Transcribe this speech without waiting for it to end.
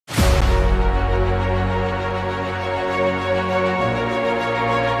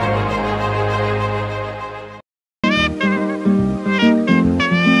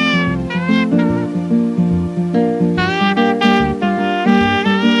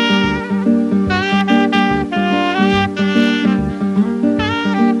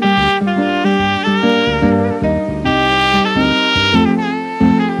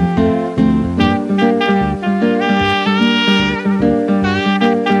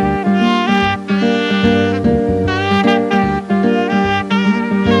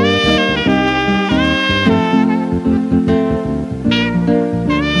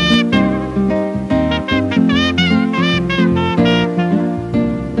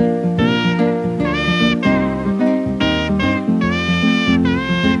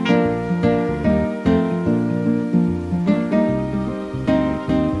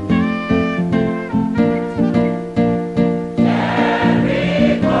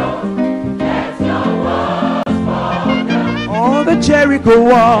Jericho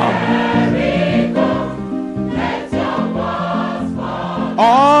walls.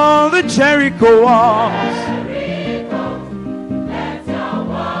 All the Jericho walls.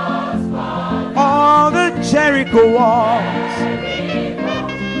 All the Jericho walls.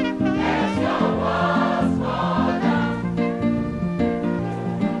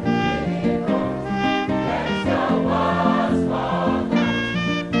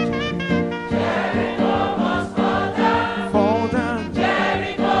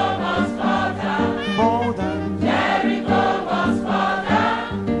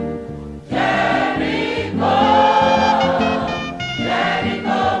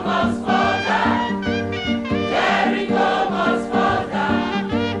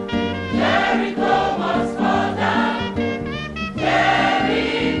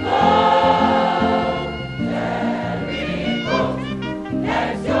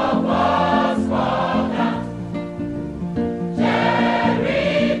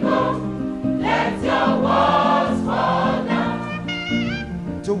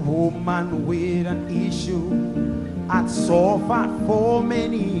 Woman with an issue had suffered for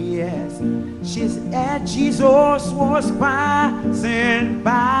many years. She said Jesus was passing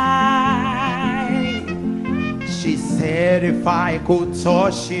by. She said if I could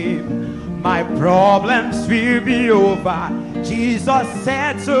touch him, my problems will be over. Jesus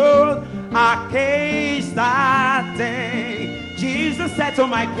settled our case that day. Jesus settled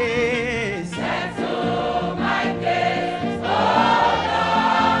my case. Settled my case. Oh,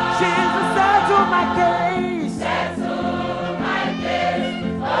 Jesus settled my case. Settled my case.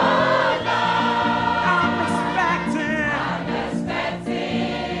 Oh Lord, I'm expecting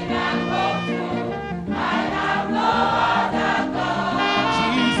and hopeful. I have no other God.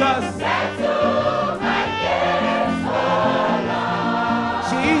 Jesus settled my case. Oh Lord,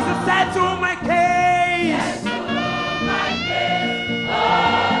 Jesus settled my case. Settled my case. Oh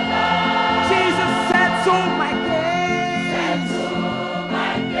Lord, Jesus settled my case.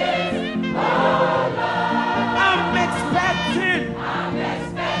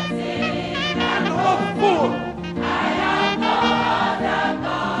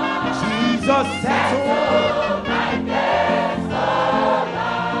 Jesus settled my case, oh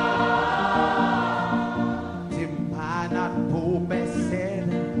Lord. The man at Pope said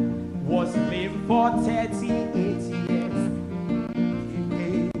was lame for 38 years. He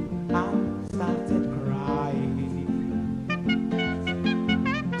came and started crying.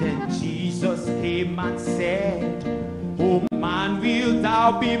 Then Jesus came and said, oh man, will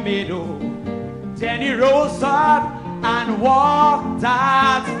thou be made whole? Then he rose up and walked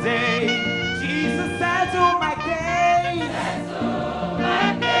that day. Jesus settled my case. Settled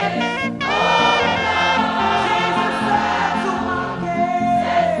my case. Oh Lord. Jesus settled my case.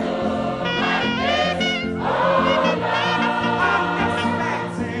 Settled my case. Oh Lord. I'm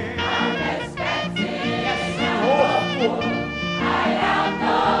expecting. Yes, hopeful. I have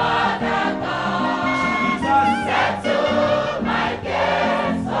no other God. Jesus settled my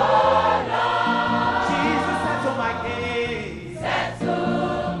case. Oh Lord. Jesus settled my case.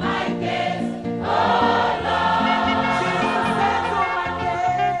 Settled my case. Oh Lord, Jesus settled my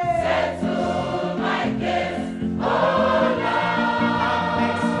case. Settled my case. Oh Lord, I'm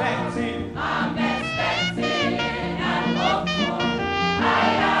expecting and hopeful. I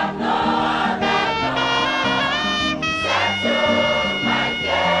have no other God. Settled my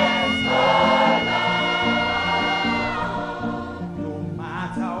case. Oh Lord. No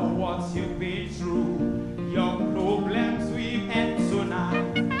matter what you've been through, your problems will end tonight.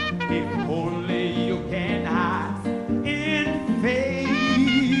 If only you can ask in faith.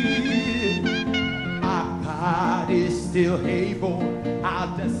 Our God is still able.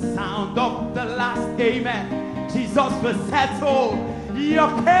 At the sound of the last amen, Jesus will settle your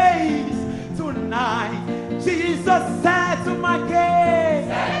case tonight. Jesus settled my case.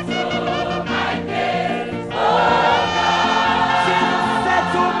 Settle